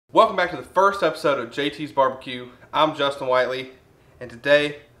Welcome back to the first episode of JT's Barbecue. I'm Justin Whiteley, and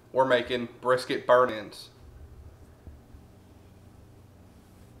today we're making brisket burn-ins.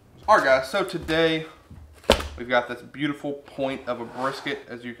 Alright guys, so today we've got this beautiful point of a brisket.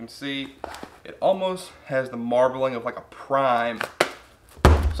 As you can see, it almost has the marbling of like a prime.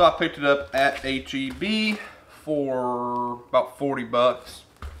 So I picked it up at HEB for about 40 bucks.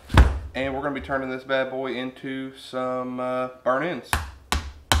 And we're going to be turning this bad boy into some burn-ins.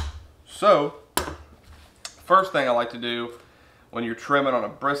 So, first thing I like to do when you're trimming on a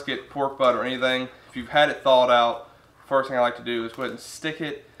brisket, pork butt, or anything, if you've had it thawed out, first thing I like to do is go ahead and stick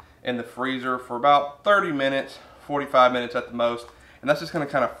it in the freezer for about 30 minutes, 45 minutes at the most. And that's just going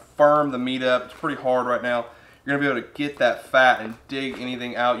to kind of firm the meat up. It's pretty hard right now. You're going to be able to get that fat and dig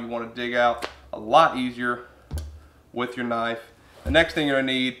anything out you want to dig out a lot easier with your knife. The next thing you're going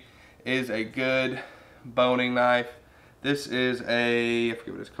to need is a good boning knife. This is I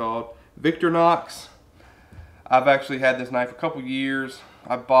forget what it's called, Victorinox. I've actually had this knife a couple years.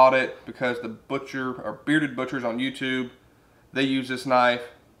 I bought it because the butcher, or bearded butchers on YouTube, they use this knife.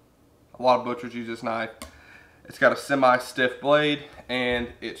 A lot of butchers use this knife. It's got a semi-stiff blade and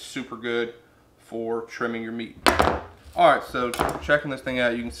it's super good for trimming your meat. Alright, so checking this thing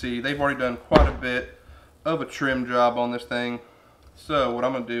out, you can see they've already done quite a bit of a trim job on this thing. So what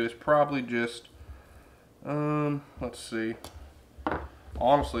I'm going to do is probably just, let's see,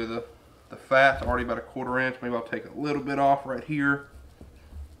 honestly the fat's already about a 1/4 inch. Maybe I'll take a little bit off right here.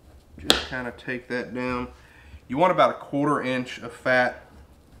 Just kind of take that down. You want about a 1/4 inch of fat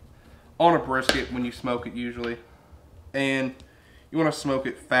on a brisket when you smoke it usually. And you want to smoke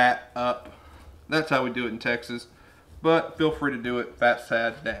it fat up. That's how we do it in Texas. But feel free to do it fat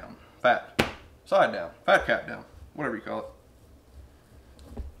side down. Fat side down. Fat cap down. Whatever you call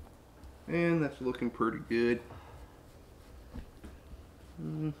it. And that's looking pretty good.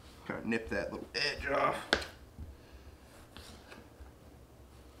 Kind of nip that little edge off.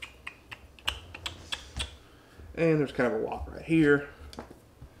 And there's kind of a lot right here.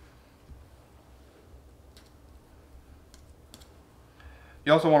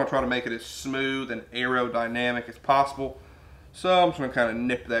 You also want to try to make it as smooth and aerodynamic as possible. So I'm just going to kind of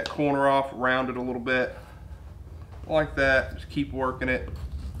nip that corner off, round it a little bit. Like that. Just keep working it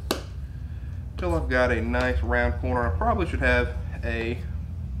until I've got a nice round corner. I probably should have a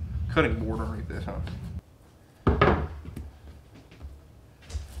cutting board underneath this, huh?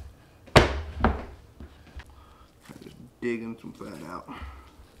 Just digging some fat out.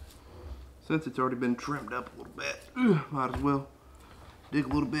 Since it's already been trimmed up a little bit, might as well dig a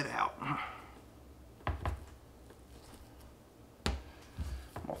little bit out. I'm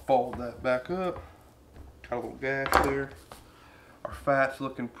gonna fold that back up. Got a little gash there. Our fat's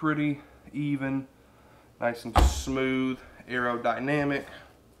looking pretty even, nice and smooth, aerodynamic.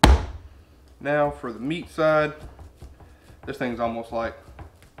 Now for the meat side, this thing's almost like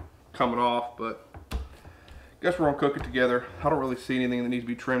coming off, but I guess we're gonna cook it together. I don't really see anything that needs to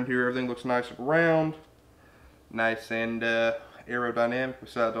be trimmed here. Everything looks nice and round, nice and aerodynamic,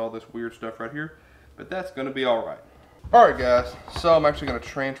 besides all this weird stuff right here, but that's gonna be all right. All right guys, so I'm actually gonna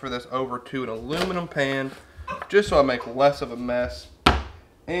transfer this over to an aluminum pan just so I make less of a mess.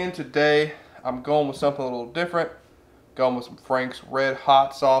 And today I'm going with something a little different. Going with some Frank's Red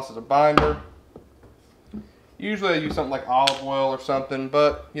Hot sauce as a binder. Usually I use something like olive oil or something,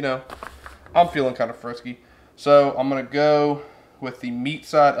 but you know, I'm feeling kind of frisky. So I'm gonna go with the meat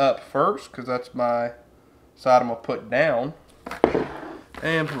side up first, because that's my side I'm gonna put down.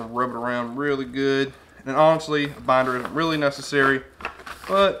 And I'm gonna rub it around really good. And honestly, a binder isn't really necessary,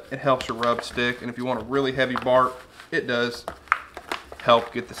 but it helps your rub stick. And if you want a really heavy bark, it does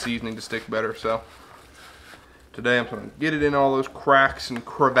help get the seasoning to stick better. So today I'm going to get it in all those cracks and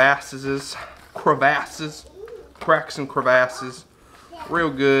cracks and crevasses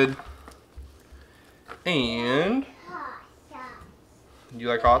real good. And you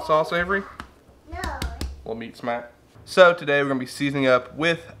like hot sauce, Avery? No. Well, meat smack. So today we're going to be seasoning up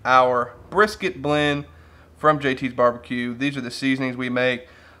with our brisket blend from JT's Barbecue. These are the seasonings we make.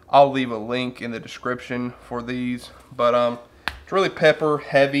 I'll leave a link in the description for these, but it's really pepper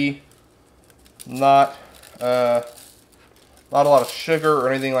heavy, not a lot of sugar or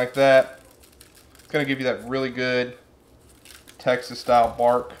anything like that. It's gonna give you that really good Texas style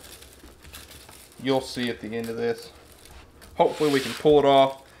bark. You'll see at the end of this. Hopefully we can pull it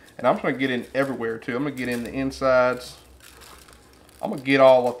off, and I'm just gonna get in everywhere too. I'm gonna get in the insides. I'm gonna get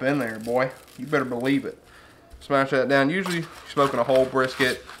all up in there, boy. You better believe it. Smash that down. Usually smoking a whole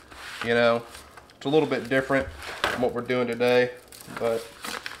brisket, you know, it's a little bit different than what we're doing today, but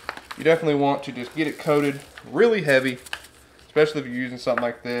you definitely want to just get it coated really heavy especially if you're using something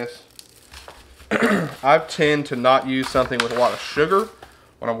like this. I tend to not use something with a lot of sugar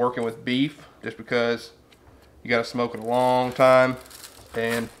when I'm working with beef, just because you got to smoke it a long time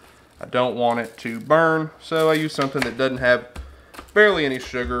and I don't want it to burn. So I use something that doesn't have barely any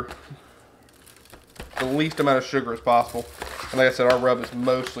sugar, the least amount of sugar as possible. And like I said, our rub is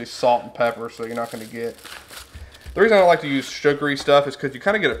mostly salt and pepper, so you're not going to get... The reason I don't like to use sugary stuff is because you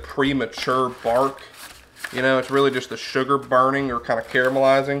kind of get a premature bark. You know, it's really just the sugar burning or kind of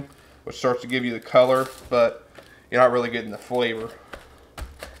caramelizing, which starts to give you the color, but you're not really getting the flavor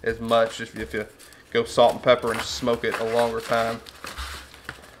as much if you go salt and pepper and smoke it a longer time.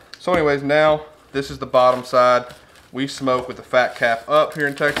 So anyways, now this is the bottom side. We smoke with the fat cap up here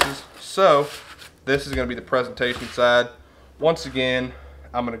in Texas, so this is going to be the presentation side. Once again,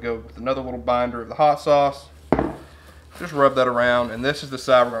 I'm going to go with another little binder of the hot sauce. Just rub that around, and this is the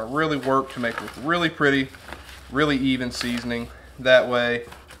side we're going to really work to make it look really pretty, really even seasoning. That way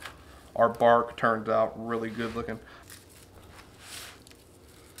our bark turns out really good looking.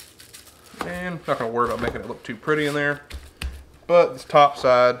 And I'm not going to worry about making it look too pretty in there, but this top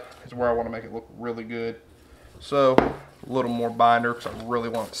side is where I want to make it look really good. So a little more binder because I really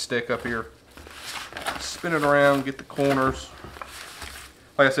want it to stick up here. Spin it around, get the corners.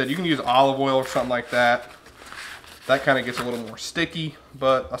 Like I said, you can use olive oil or something like that. That kind of gets a little more sticky,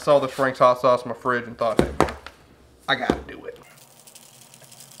 but I saw this Frank's hot sauce in my fridge and thought, hey, I gotta do it.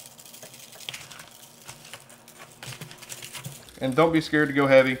 And don't be scared to go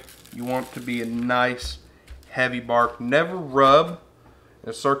heavy. You want to be a nice, heavy bark. Never rub in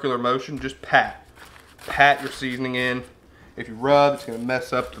a circular motion, just pat. Pat your seasoning in. If you rub, it's gonna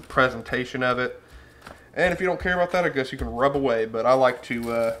mess up the presentation of it. And if you don't care about that, I guess you can rub away, but I like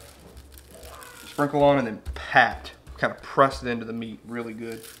to sprinkle on and then pat. Kind of press it into the meat really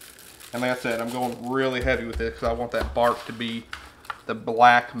good. And like I said, I'm going really heavy with this because I want that bark to be the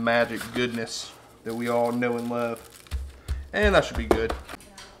black magic goodness that we all know and love. And that should be good.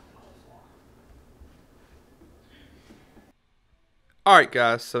 Alright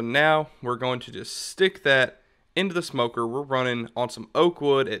guys, so now we're going to just stick that into the smoker. We're running on some oak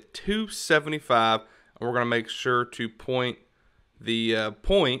wood at 275, and we're going to make sure to point the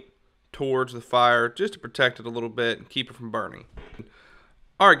point towards the fire just to protect it a little bit and keep it from burning.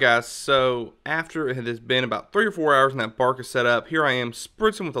 Alright guys, so after it has been about 3 or 4 hours and that bark is set up, here I am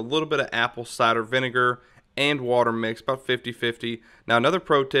spritzing with a little bit of apple cider vinegar and water mix, about 50-50. Now another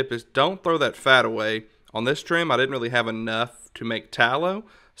pro tip is don't throw that fat away. On this trim I didn't really have enough to make tallow,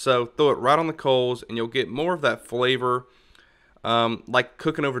 so throw it right on the coals and you'll get more of that flavor, like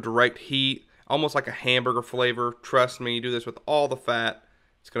cooking over direct heat, almost like a hamburger flavor. Trust me, you do this with all the fat.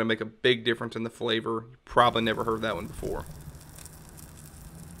 It's going to make a big difference in the flavor. You probably never heard that one before.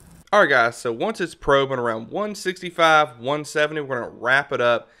 Alright guys, so once it's probing around 165, 170, we're going to wrap it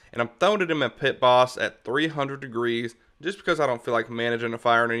up. And I'm throwing it in my Pit Boss at 300 degrees, just because I don't feel like managing a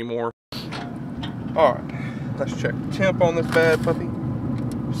fire anymore. Alright, let's check the temp on this bad puppy.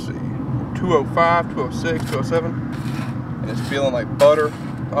 Let's see, 205, 206, 207. And it's feeling like butter.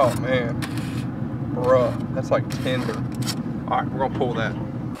 Oh man, bruh, that's like tender. Alright, we're going to pull that.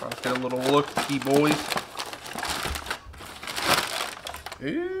 Let's get a little look-see, boys.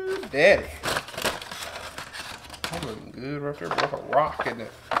 Ooh, daddy. That's looking good right there. Like a rock, isn't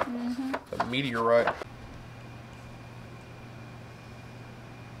it? Mm-hmm. A meteorite.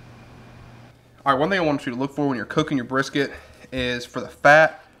 Alright, one thing I want you to look for when you're cooking your brisket is for the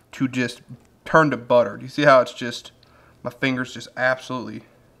fat to just turn to butter. Do you see how it's just, my fingers just absolutely,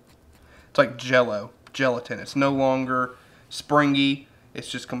 it's like jello, gelatin. It's no longer springy. It's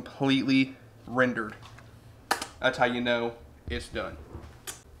just completely rendered. That's how you know it's done.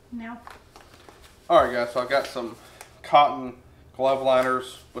 No. Alright guys, so I got some cotton glove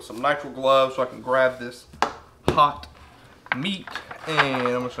liners with some nitrile gloves so I can grab this hot meat, and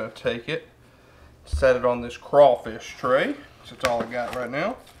I'm just going to take it, set it on this crawfish tray. That's all I got right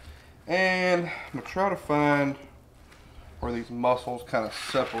now. And I'm going to try to find where these muscles kind of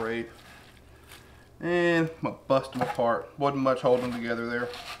separate. And I'm going to bust them apart. Wasn't much holding them together there.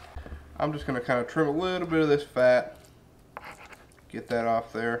 I'm just going to kind of trim a little bit of this fat. Get that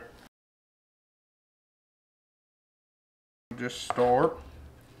off there. Just start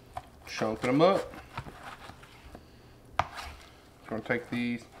chunking them up. Going to take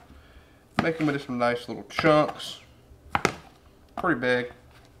these, make them into some nice little chunks. Pretty big.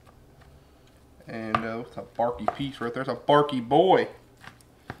 And what's a barky piece right there? It's a barky boy.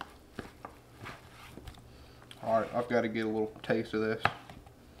 Alright, I've got to get a little taste of this.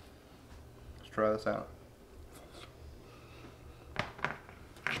 Let's try this out.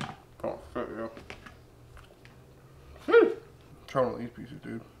 Oh, shit, yeah. Try one of these pieces,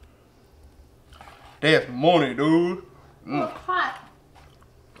 dude. That's money, dude. Oh, it's hot.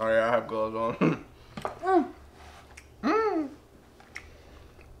 Oh yeah, I have gloves on.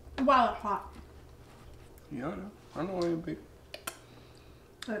 Wow, it's hot. Yeah, I know it'd be.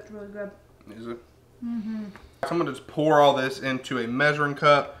 That's really good. Is it? Mm-hmm. So I'm gonna just pour all this into a measuring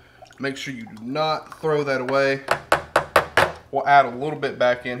cup. Make sure you do not throw that away. We'll add a little bit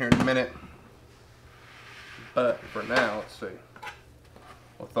back in here in a minute. But for now, let's see.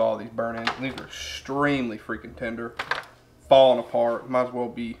 With all these burnt ends, these are extremely freaking tender. Falling apart, might as well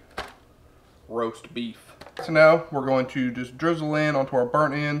be roast beef. So now we're going to just drizzle in onto our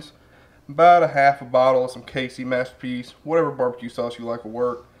burnt ends about a half a bottle of some KC Masterpiece. Whatever barbecue sauce you like will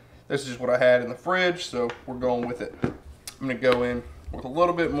work. This is just what I had in the fridge, so we're going with it. I'm gonna go in with a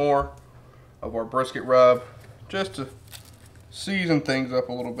little bit more of our brisket rub just to season things up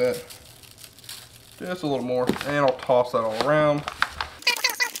a little bit. Just a little more, and I'll toss that all around.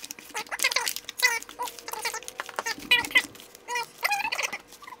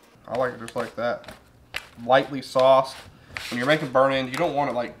 I like it just like that. Lightly sauced. When you're making burnt ends, you don't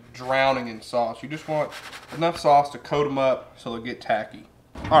want it like drowning in sauce. You just want enough sauce to coat them up so they'll get tacky.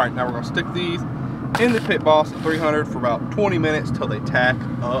 All right, now we're gonna stick these in the pit boss at 300 for about 20 minutes till they tack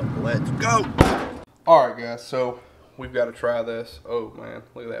up. Let's go. All right, guys, so we've got to try this. Oh man,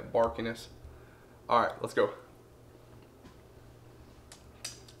 look at that barkiness. All right, let's go.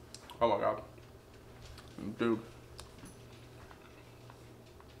 Oh my God, dude.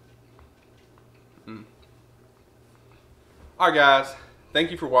 Alright guys,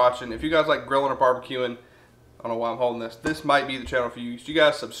 thank you for watching. If you guys like grilling or barbecuing, I don't know why I'm holding this, this might be the channel for you. So you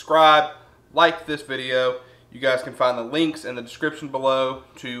guys subscribe, like this video. You guys can find the links in the description below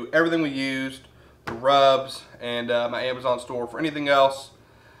to everything we used, the rubs, and my Amazon store for anything else.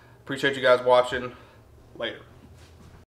 Appreciate you guys watching. Later.